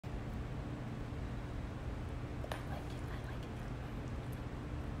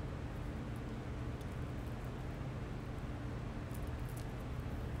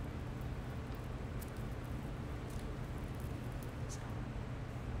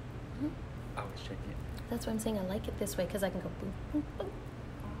box check it. That's why I'm saying I like it this way, because I can go boom, boom, boom.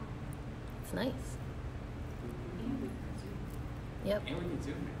 It's nice. Yep. And we can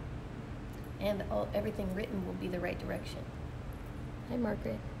zoom it. And everything written will be the right direction. Hi,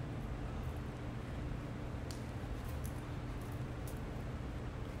 Margaret.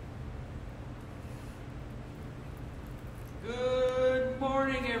 Good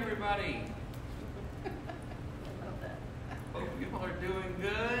morning, everybody. I love that. Hope you all are doing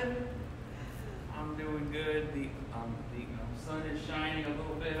good. I'm doing good. The sun is shining a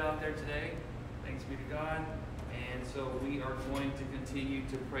little bit out there today. Thanks be to God. And so we are going to continue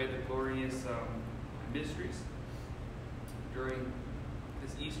to pray the glorious mysteries during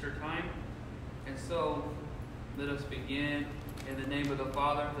this Easter time. And so let us begin in the name of the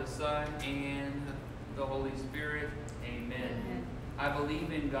Father, the Son, and the Holy Spirit. Amen. Amen. I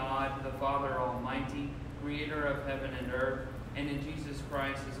believe in God, the Father Almighty, creator of heaven and earth, and in Jesus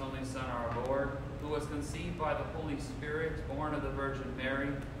Christ, his only Son, our Lord, who was conceived by the Holy Spirit, born of the Virgin Mary,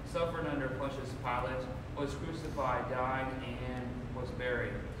 suffered under Pontius Pilate, was crucified, died, and was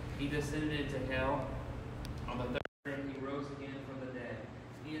buried. He descended into hell. On the third day he rose again from the dead.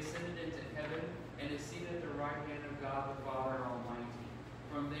 He ascended into heaven and is seated at the right hand of God the Father Almighty.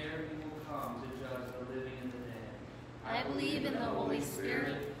 From there he will come to judge the living and the dead. I believe in the Holy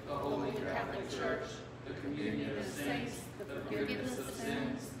Spirit, the Holy Catholic Church, the communion of saints, the forgiveness of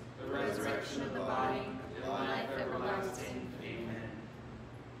sins, the resurrection of the body, and life everlasting. Amen.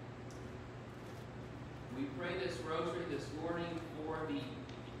 We pray this rosary this morning for the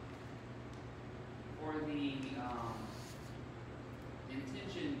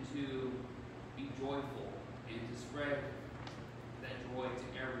intention to be joyful and to spread that joy to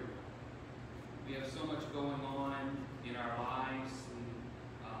everyone. We have so much going on in our lives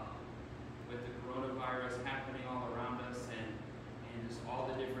with the coronavirus happening all around us, and just all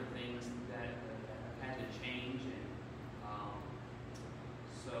the different things that have had to change, and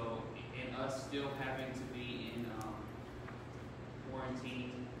us still having to be in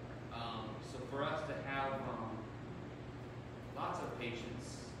quarantine. So for us to have lots of patience,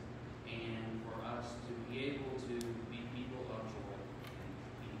 and for us to be able to be people of joy and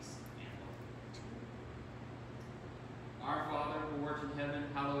peace and hope. Our Father, who art in heaven,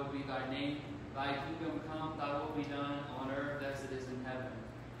 hallowed be thy name. Thy kingdom come, thy will be done on earth as it is in heaven.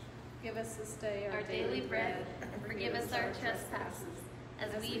 Give us this day our daily bread, and forgive us our trespasses,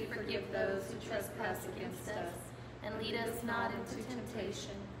 as we forgive those who trespass against us. And lead us not into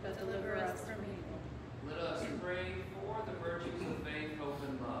temptation, but deliver us from evil. Let us pray for the virtues of faith, hope,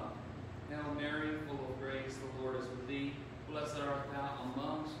 and love. Hail Mary, full of grace, the Lord is with thee. Blessed art thou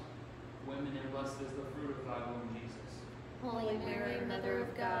amongst women, and blessed is the fruit of thy womb, Jesus. Holy Mary, Mother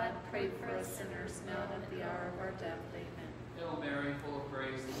of God, pray for us sinners now and at the hour of our death. Amen. Hail Mary, full of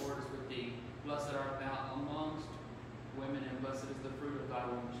grace, the Lord is with thee. Blessed art thou amongst women, and blessed is the fruit of thy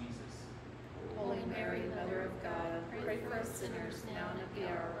womb, Jesus. Holy Mary, Mother of God, pray for us sinners now and at the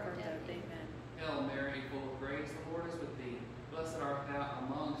hour of our death. Amen. Hail Mary, full of grace, the Lord is with thee. Blessed art thou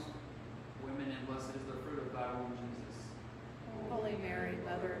amongst women, and blessed is the fruit of thy womb, Jesus. Holy Mary,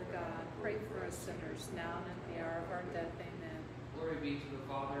 Mother of God, pray for us sinners now and at the hour of our death. Amen. Glory be to the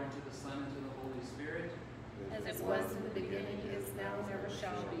Father, and to the Son, and to the Holy Spirit. As it was in the beginning, is now, and ever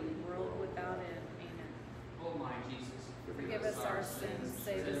shall be, world without end. Amen. O my Jesus, forgive us our sins,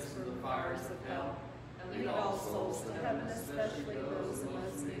 save us from the fires of hell, and lead all souls to heaven, especially those in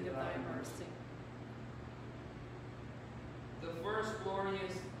most need of thy mercy. The first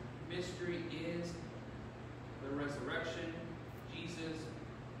glorious mystery is the resurrection. Jesus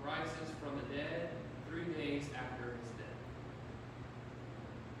rises from the dead 3 days after his death.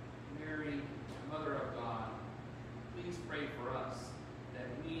 Mary, Mother of God, please pray for us that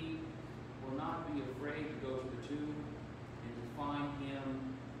we will not be afraid to go to the tomb and to find him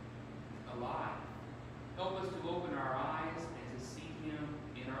alive. Help us to open our eyes and to see him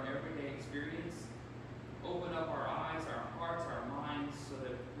in our everyday experience. Open up our eyes, our hearts, our minds, so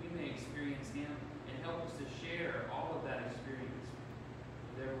that we may experience him, and help us to share all of that experience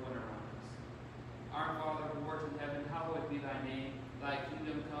with everyone around us. Our Father, who art in heaven, hallowed be thy name. Thy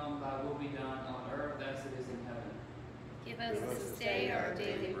kingdom come, thy will be done on earth as it is in heaven. Give us this day our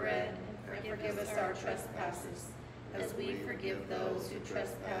daily bread, and forgive us our trespasses, as we forgive those who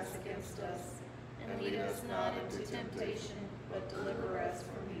trespass against us. And lead us not into temptation, but deliver us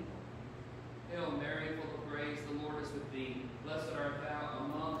from evil. Hail Mary, full of grace, the Lord is with thee. Blessed art thou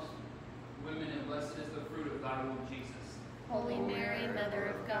amongst women, and blessed is the fruit of thy womb, Jesus. Holy Mary, Mother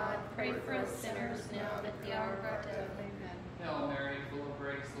of God, pray for us sinners now and at the hour of our death. Amen. Hail Mary, full of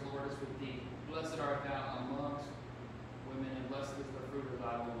grace, the Lord is with thee. Blessed art thou amongst women, and blessed is the fruit of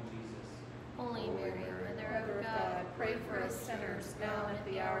thy womb, Jesus. pray for us sinners, now and at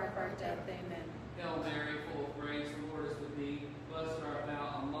the hour of our death. Amen. Hail Mary, full of grace, the Lord is with thee. Blessed art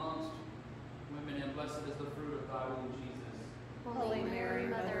thou amongst women, and blessed is the fruit of thy womb, Jesus. Holy Mary,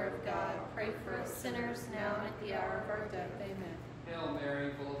 Mother of God, pray for us sinners, now and at the hour of our death. Amen. Hail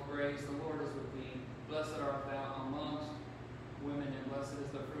Mary, full of grace, the Lord is with thee. Blessed art thou amongst women, and blessed is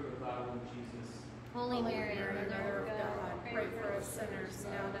the fruit of thy womb, Jesus. Holy Mary, Mother of God, pray for us sinners,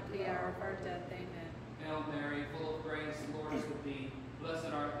 now and at the hour of our death. Amen. Hail Mary, full of grace, the Lord is with thee. Blessed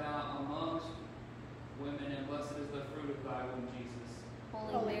art thou amongst women, and blessed is the fruit of thy womb, Jesus.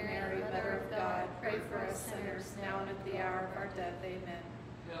 Holy Mary, Mother of God, pray for us sinners, now and at the hour of our death. Amen.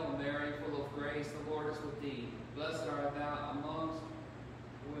 Hail Mary, full of grace, the Lord is with thee. Blessed art thou amongst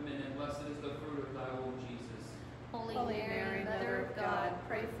women, and blessed is the fruit of thy womb, Jesus. Holy Mary, Mother of God,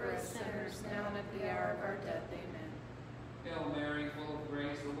 pray for us sinners, now and at the hour of our death. Amen. Hail Mary, full of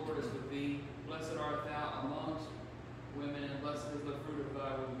grace, the Lord is with thee. Blessed art thou amongst women, and blessed is the fruit of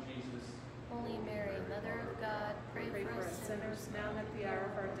thy womb, Jesus. Holy Mary, Mother of God, pray for us sinners, now and at the hour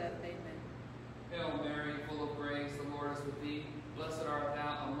of our death. Amen. Hail Mary, full of grace, the Lord is with thee. Blessed art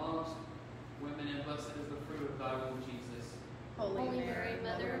thou amongst women, and blessed is the fruit of thy womb, Jesus. Holy Mary,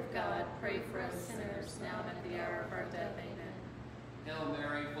 Mother of God, pray for us sinners, now and at the hour of our death. Amen. Hail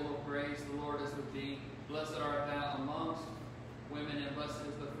Mary, full of grace, the Lord is with thee. Blessed art thou amongst women, and blessed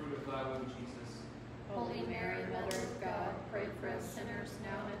is the fruit of thy womb, Jesus. Holy Mary, Mother of God, pray for us sinners,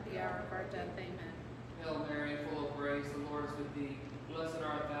 now and at the hour of our death. Amen. Hail Mary, full of grace, the Lord is with thee. Blessed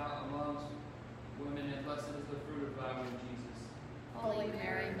art thou amongst women, and blessed is the fruit of thy womb, Jesus. Holy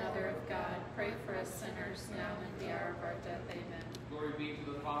Mary, Mother of God, pray for us sinners, now and at the hour of our death. Amen. Glory be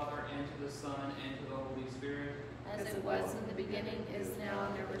to the Father, and to the Son, and to the Holy Spirit. As it was in the beginning, is now,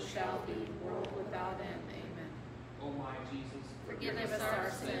 and ever shall be, world without end. Amen. O my Jesus, Forgive Forgive us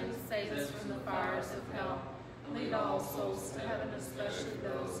our sins, save us from the fires of hell, and lead all souls to heaven, especially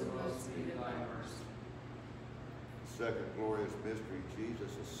those in most need of thy mercy. Second glorious mystery,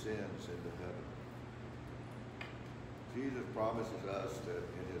 Jesus ascends into heaven. Jesus promises us that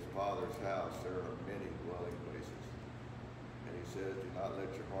in his Father's house there are many dwelling places. And he says, do not let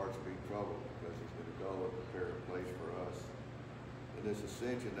your hearts be troubled, because he's going to go and prepare a place for us. In this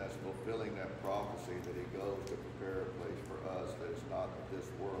ascension, that's fulfilling that prophecy that he goes to prepare a place for us that is not of this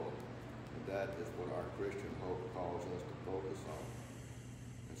world. And that is what our Christian hope calls us to focus on.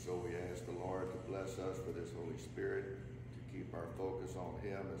 And so we ask the Lord to bless us with his Holy Spirit, to keep our focus on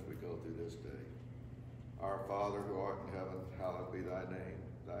him as we go through this day. Our Father who art in heaven, hallowed be thy name.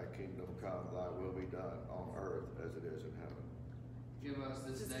 Thy kingdom come, thy will be done on earth as it is in heaven. give us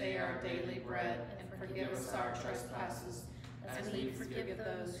this This day day our daily bread, and forgive us our trespasses, as we forgive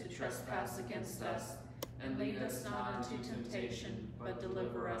those who trespass against us. And lead us not into temptation, but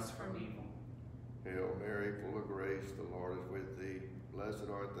deliver us from evil. Hail Mary, full of grace, the Lord is with thee. Blessed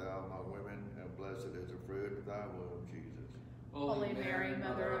art thou among women, and blessed is the fruit of thy womb, Jesus. Holy Mary,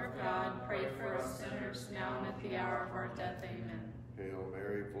 Mother of God, pray for us sinners, now and at the hour of our death. Amen. Hail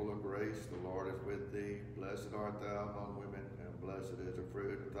Mary, full of grace, the Lord is with thee. Blessed art thou among women, and blessed is the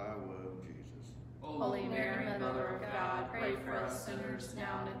fruit of thy womb, Jesus. Holy Mary, Mother of God, pray for us sinners,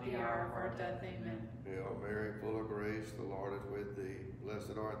 now and at the hour of our death. Amen. Hail Mary, full of grace, the Lord is with thee.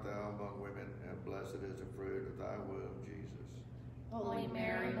 Blessed art thou among women, and blessed is the fruit of thy womb, Jesus. Holy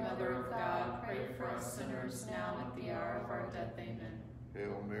Mary, Mother of God, pray for us sinners, now and at the hour of our death. Amen.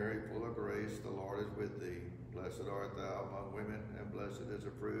 Hail Mary, full of grace, the Lord is with thee. Blessed art thou among women, and blessed is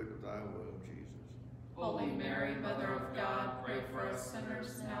the fruit of thy womb, Jesus. Holy Mary, Mother of God, pray for us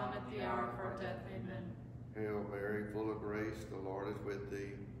sinners, now and at the hour of our death. Amen. Hail Mary, full of grace, the Lord is with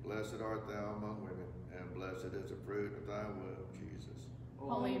thee. Blessed art thou among women, and blessed is the fruit of thy womb, Jesus.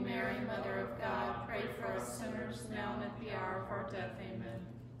 Holy Mary, Mother of God, pray for us sinners, now and at the hour of our death. Amen.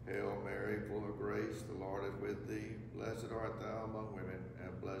 Hail Mary, full of grace, the Lord is with thee. Blessed art thou among women,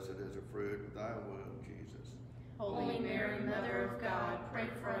 and blessed is the fruit of thy womb, Jesus. Holy Mary, Mother of God, pray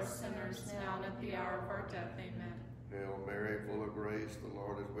for us sinners, now and at the hour of our death. Amen. Hail Mary, full of grace, the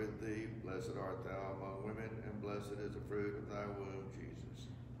Lord is with thee. Blessed art thou among women, and blessed is the fruit of thy womb, Jesus.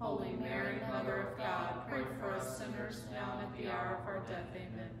 Holy Mary, Mother of God, pray for us sinners, now and at the hour of our death.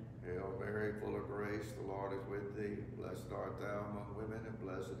 Amen. Hail Mary, full of grace, the Lord is with thee. Blessed art thou among women, and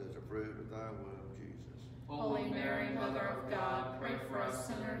blessed is the fruit of thy womb, Jesus. Holy Mary, Mother of God, pray for us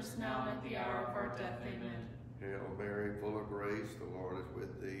sinners, now and at the hour of our death. Amen. Hail Mary, full of grace, the Lord is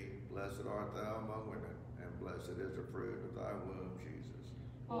with thee. Blessed art thou among women, and blessed is the fruit of thy womb, Jesus.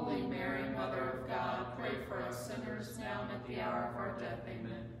 Holy Mary, Mother of God, pray for us sinners, now and at the hour of our death.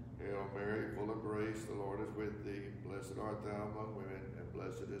 Amen. Hail Mary, full of grace, the Lord is with thee. Blessed art thou among women, and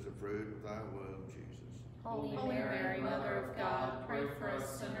blessed is the fruit of thy womb, Jesus. Holy Holy Mary, Mother of God, pray for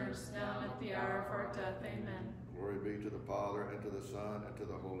us sinners, now and at the hour of our death. Amen. Glory be to the Father, and to the Son, and to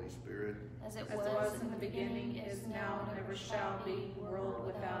the Holy Spirit. As it As it was in the beginning, is now, and ever shall be, world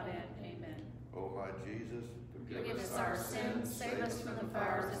without end. Amen. O my Jesus, Forgive us our sins, save us from the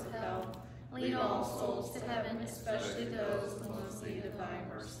fires of hell. Lead all souls to heaven, especially those in most need of thy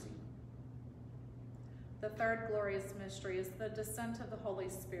mercy. The third glorious mystery is the descent of the Holy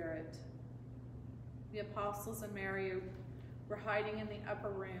Spirit. The apostles and Mary were hiding in the upper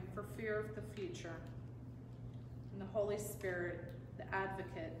room for fear of the future. And the Holy Spirit, the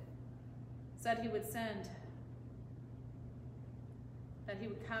advocate, said he would send, that he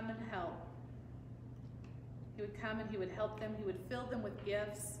would come and help. He would come and he would help them. He would fill them with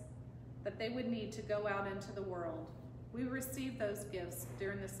gifts that they would need to go out into the world. We receive those gifts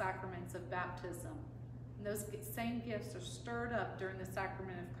during the sacraments of baptism. And those same gifts are stirred up during the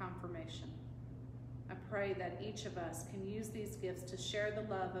sacrament of confirmation. I pray that each of us can use these gifts to share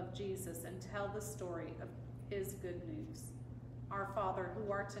the love of Jesus and tell the story of his good news. Our Father,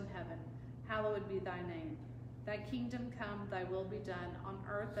 who art in heaven, hallowed be thy name. Thy kingdom come, thy will be done, on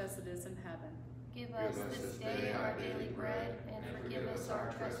earth as it is in heaven. Give us this day our daily bread, and forgive us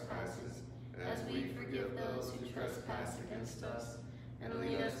our trespasses, as we forgive those who trespass against us. And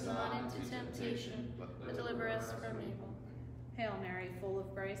lead us not into temptation, but deliver us from evil. Hail Mary, full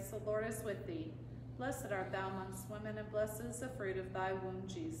of grace, the Lord is with thee. Blessed art thou amongst women, and blessed is the fruit of thy womb,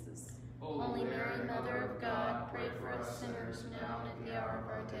 Jesus. Holy Mary, Mother of God, pray for us sinners, now and at the hour of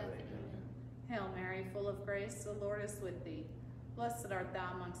our death. Amen. Hail Mary, full of grace, the Lord is with thee. Blessed art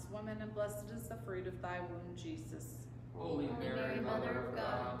thou amongst women, and blessed is the fruit of thy womb, Jesus. Holy Mary, Mother of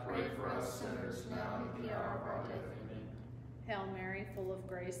God, pray for us sinners, now and at the hour of our death. Amen. Hail Mary, full of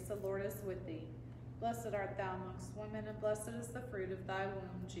grace, the Lord is with thee. Blessed art thou amongst women, and blessed is the fruit of thy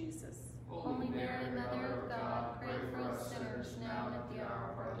womb, Jesus. Holy Mary, Mother of God, pray for us sinners, now and at the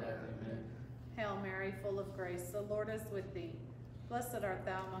hour of our death. Amen. Hail Mary, full of grace, the Lord is with thee. Blessed art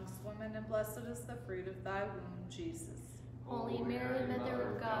thou amongst women, and blessed is the fruit of thy womb, Jesus. Holy Mary, Mother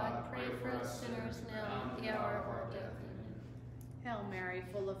of God, pray for us sinners, now and at the hour of our death. Amen. Hail Mary,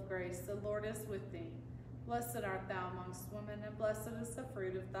 full of grace, the Lord is with thee. Blessed art thou amongst women, and blessed is the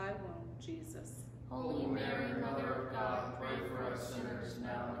fruit of thy womb, Jesus. Holy Mary, Mother of God, pray for us sinners,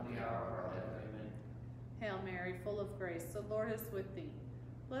 now and at the hour of our death. Amen. Hail Mary, full of grace, the Lord is with thee.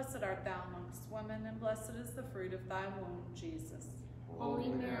 Blessed art thou amongst women, and blessed is the fruit of thy womb, Jesus. Holy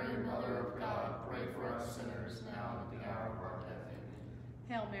Mary, Mother of God, pray for us sinners, now and at the hour of our death. Amen.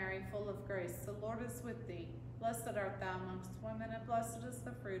 Hail Mary, full of grace, the Lord is with thee. Blessed art thou amongst women, and blessed is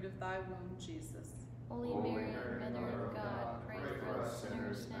the fruit of thy womb, Jesus. Holy Mary, Mother of God, pray for us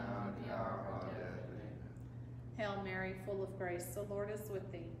sinners, now and at the hour of our death. Amen. Hail Mary, full of grace, the Lord is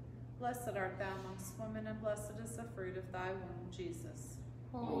with thee. Blessed art thou amongst women, and blessed is the fruit of thy womb, Jesus.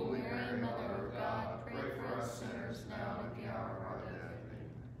 Holy Mary, Mother of God, pray for us sinners, now and at the hour of our death. Amen.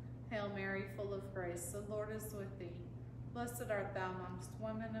 Hail Mary, full of grace, the Lord is with thee. Blessed art thou amongst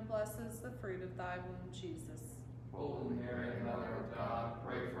women, and blessed is the fruit of thy womb, Jesus. Holy Mary, Mother of God,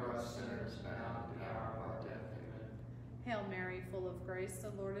 pray for us sinners, now and at the hour of our death. Amen. Hail Mary, full of grace,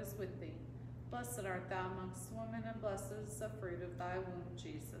 the Lord is with thee. Blessed art thou amongst women, and blessed is the fruit of thy womb,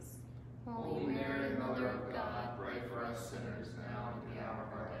 Jesus. Holy Mary, Mother of God, pray for us sinners, now and at the hour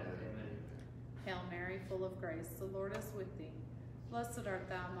of our death. Amen. Hail Mary, full of grace, the Lord is with thee. Blessed art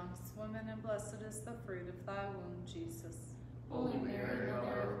thou amongst women, and blessed is the fruit of thy womb, Jesus. Holy Mary,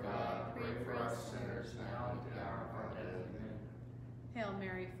 Mother of God, pray for us sinners, now and at the hour of our death. Amen. Hail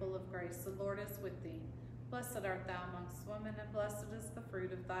Mary, full of grace, the Lord is with thee. Blessed art thou amongst women, and blessed is the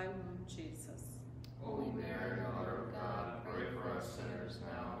fruit of thy womb, Jesus. Holy Mary, Mother of God, pray for us sinners,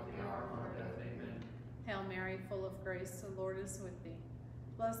 now and at the hour of our death. Amen. Hail Mary, full of grace, the Lord is with thee.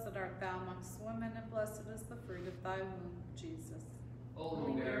 Blessed art thou amongst women, and blessed is the fruit of thy womb, Jesus.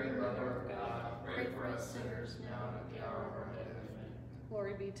 Holy Mary, Mother of God, pray for us sinners, now and at the hour of our death. Amen.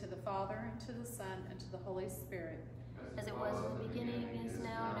 Glory be to the Father, and to the Son, and to the Holy Spirit. As it was in the beginning, is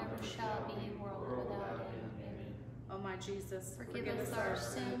now, and ever shall be, world without end. Amen. O my Jesus, Forgive us our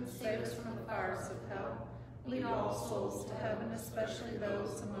sins, save us from the fires of hell. Lead all souls to heaven, especially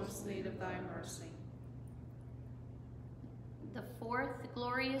those in most need of thy mercy. The fourth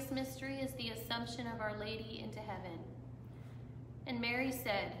glorious mystery is the Assumption of Our Lady into heaven. And Mary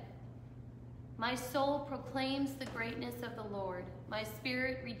said, My soul proclaims the greatness of the Lord. My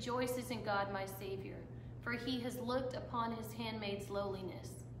spirit rejoices in God my Savior, for he has looked upon his handmaid's lowliness.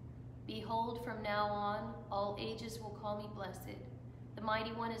 Behold, from now on, all ages will call me blessed. The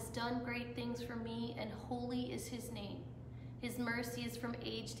Mighty One has done great things for me, and holy is his name. His mercy is from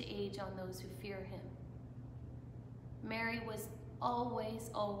age to age on those who fear him. Mary was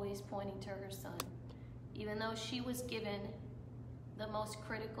always pointing to her son, even though she was given the most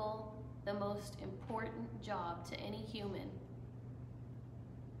critical, the most important job to any human.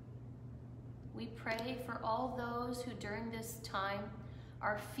 We pray for all those who during this time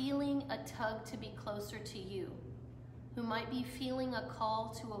are feeling a tug to be closer to you, who might be feeling a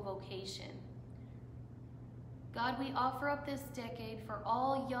call to a vocation. God, we offer up this decade for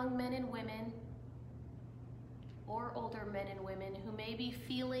all young men and women, or older men and women, who may be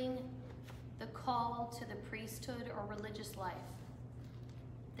feeling the call to the priesthood or religious life,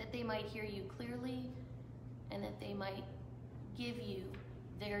 that they might hear you clearly and that they might give you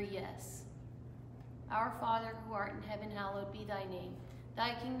their yes. Our Father who art in heaven, hallowed be thy name.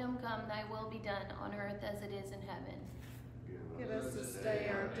 Thy kingdom come, thy will be done on earth as it is in heaven. Give us this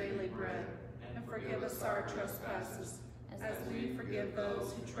day our daily bread, and forgive us our trespasses, as we forgive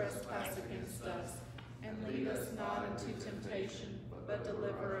those who trespass against us. And lead us not into temptation, but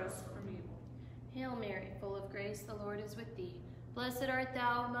deliver us from evil. Hail Mary, full of grace, the Lord is with thee. Blessed art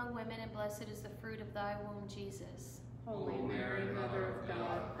thou among women, and blessed is the fruit of thy womb, Jesus. Holy Mary, Mother of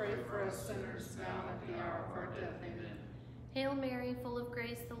God, pray for us sinners now and at the hour of our death. Amen. Hail Mary, full of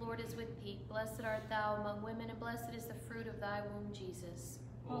grace, the Lord is with thee. Blessed art thou among women, and blessed is the fruit of thy womb, Jesus.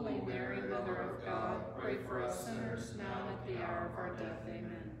 Holy Mary, Mother of God, pray for us sinners now and at the hour of our death.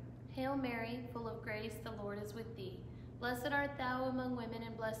 Amen. Hail Mary, full of grace, the Lord is with thee. Blessed art thou among women,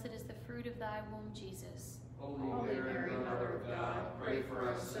 and blessed is the fruit of thy womb, Jesus. Holy Mary, Mother of God, pray for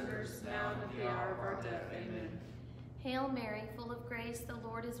us sinners now and at the hour of our death. Amen. Hail Mary, full of grace, the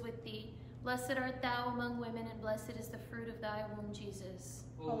Lord is with thee. Blessed art thou among women, and blessed is the fruit of thy womb, Jesus.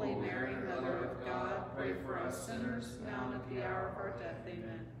 Holy Mary, Mother of God, pray for us sinners now and at the hour of our death.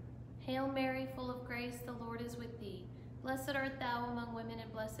 Amen. Hail Mary, full of grace, the Lord is with thee. Blessed art thou among women,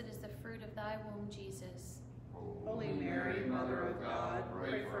 and blessed is the fruit of thy womb, Jesus. Holy Mary, Mother of God,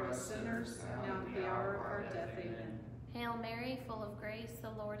 pray for us sinners now and at the hour of our death. Amen. Hail Mary, full of grace,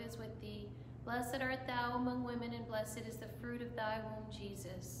 the Lord is with thee. Blessed art thou among women, and blessed is the fruit of thy womb,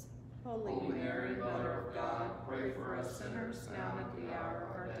 Jesus. Holy Mary, Mother of God, pray for us sinners now and at the hour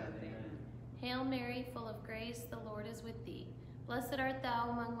of our death. Amen. Hail Mary, full of grace, the Lord is with thee. Blessed art thou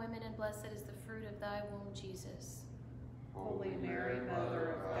among women, and blessed is the fruit of thy womb, Jesus. Holy Mary,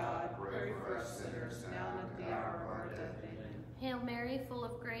 Mother of God, pray for us sinners now and at the hour of our death. Amen. Hail Mary, full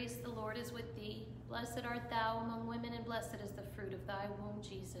of grace, the Lord is with thee. Blessed art thou among women, and blessed is the fruit of thy womb,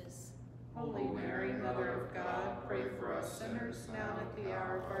 Jesus. Holy Mary, Mother of God, pray for us sinners now and at the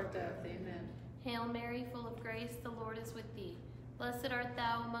hour of our death. Amen. Hail Mary, full of grace, the Lord is with thee. Blessed art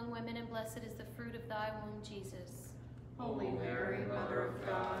thou among women, and blessed is the fruit of thy womb, Jesus. Holy Mary, Mother of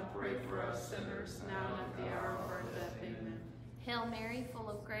God, pray for us sinners now and at the hour of our death. Amen. Hail Mary, full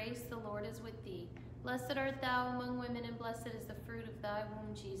of grace, the Lord is with thee. Blessed art thou among women, and blessed is the fruit of thy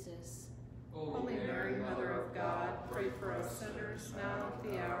womb, Jesus. Holy Mary, Mother of God, pray for us sinners now and at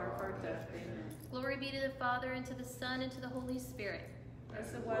the hour of our death. Amen. Glory be to the Father, and to the Son, and to the Holy Spirit.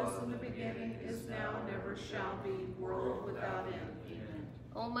 As it was in the beginning, is now, and ever shall be, world without end. Amen.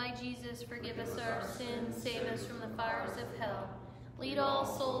 O my Jesus, forgive us our sins, save us from the fires of hell. Lead all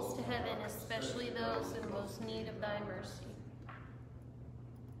souls to heaven, especially those in most need of thy mercy.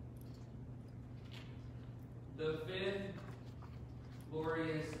 The fifth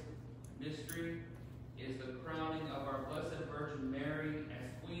glorious mystery is the crowning of our Blessed Virgin Mary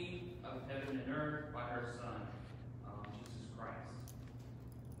as Queen of heaven and earth by her Son, Jesus Christ.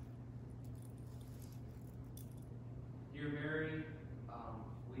 Dear Mary,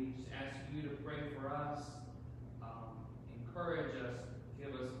 we just ask you to pray for us, encourage us,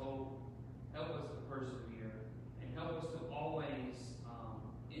 give us hope, help us to persevere, and help us to always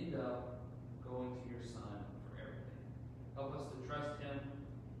end up going to your Son for everything. Help us to trust him,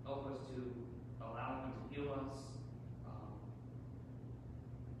 help us to allow him to heal us,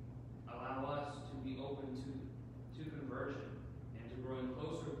 allow us to be open to conversion and to growing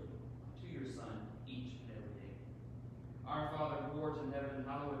closer to your Son each and every day. Our Father who art in heaven,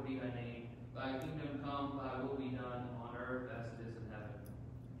 hallowed be thy name. Thy kingdom come, thy will be done on earth as it is in heaven.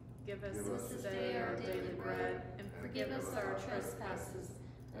 Give us this day our daily bread, and forgive us our trespasses,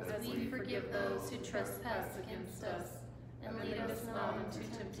 as we forgive those who trespass against us. And lead us not into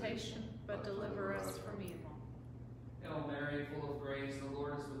temptation, but deliver us from evil. Hail Mary, full of grace, the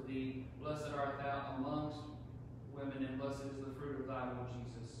Lord is with thee. Blessed art thou amongst women, and blessed is the fruit of thy womb,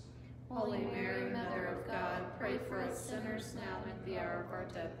 Jesus. Holy Mary, Mother of God, pray for us sinners now and at the hour of our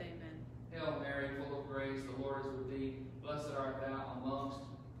death. Amen. Hail Mary, full of grace, the Lord is with thee. Blessed art thou amongst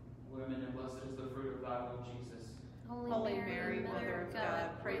women, and blessed is the fruit of thy womb, Jesus. Holy Mary, Mother of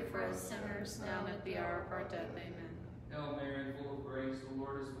God, pray for us sinners now and at the hour of our death. Amen. Hail Mary, full of grace, the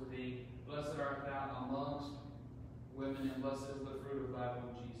Lord is with thee. Blessed art thou amongst women, and blessed is the fruit of thy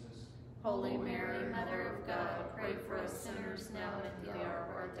womb, Jesus. Holy Mary, Mother of God, pray for us sinners now and at the hour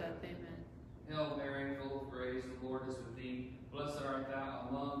of our death. Amen. Hail Mary, full of grace, the Lord is with thee. Blessed art thou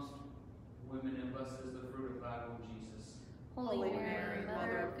amongst women, and blessed is the fruit of thy womb, Jesus. Holy Mary,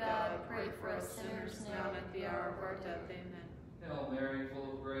 Mother of God, pray for us sinners now and at the hour of our death. Amen. Hail Mary,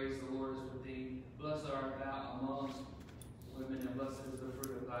 full of grace, the Lord is with thee. Blessed art thou amongst women, and blessed is the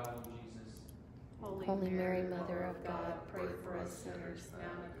fruit of thy womb, Jesus. Holy Mary, Mother of God, pray for us sinners now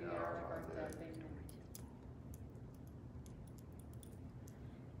and at the hour of our death. Amen.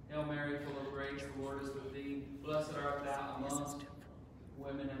 Hail Mary, full of grace, the Lord is with thee. Blessed art thou amongst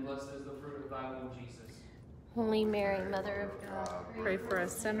women, and blessed is the fruit of thy womb, Jesus. Holy Mary, Mother of God, Pray for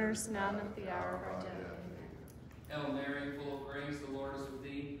us sinners now and at the hour of our death. Amen. Hail Mary, full of grace, the Lord is with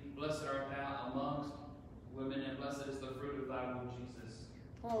thee. Blessed art thou amongst women, and blessed is the fruit of thy womb, Jesus.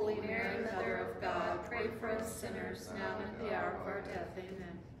 Holy Mary, Mother of God, pray for us sinners now and at the hour of our death.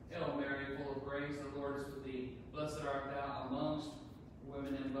 Amen. Hail Mary, full of grace, the Lord is with thee. Blessed art thou amongst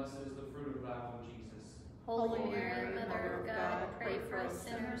women, and blessed is the fruit of thy womb, Jesus. Holy Mary, Mother of God, pray for us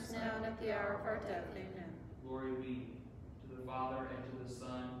sinners now and at the hour of our death. Amen. Glory be to the Father, and to the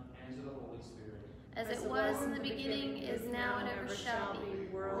Son, and to the Holy Spirit. As it was in the beginning, is now, and ever shall be,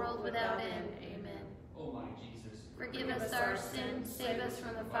 world without end. Amen. O my Jesus, Forgive us our sins, save us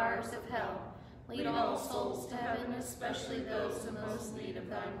from the fires of hell. Lead all souls to heaven, especially those in most need of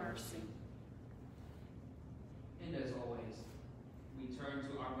thy mercy. and as always, we turn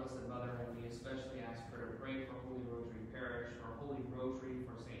to our Blessed Mother, and we especially ask her to pray for Holy Rosary Parish, for Holy Rosary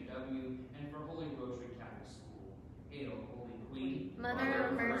for St. W, and for Holy Rosary Catholic School. Hail, Holy Queen, Mother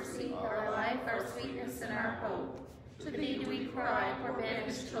of mercy, our life, our sweetness, and our hope. To thee do we cry, poor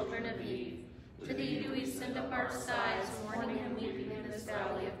banished children of Eve. To thee do we send up our sighs, mourning and weeping in this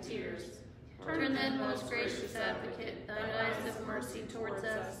valley of tears. Turn then, most gracious Advocate, thine eyes of mercy towards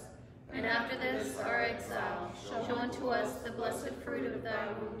us, and after this our exile, show unto us the blessed fruit of thy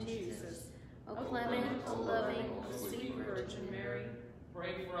womb, Jesus. O clement, O loving, O sweet Virgin Mary,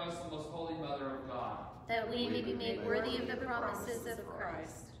 pray for us, O most holy Mother of God. that we may be made worthy of the promises of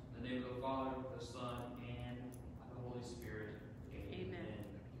Christ. In the name of the Father, the Son, and of the Holy Spirit. Amen.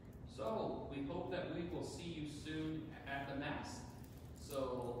 So, we hope that we will see you soon at the Mass.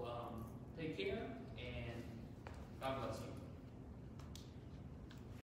 So, take care, and God bless you.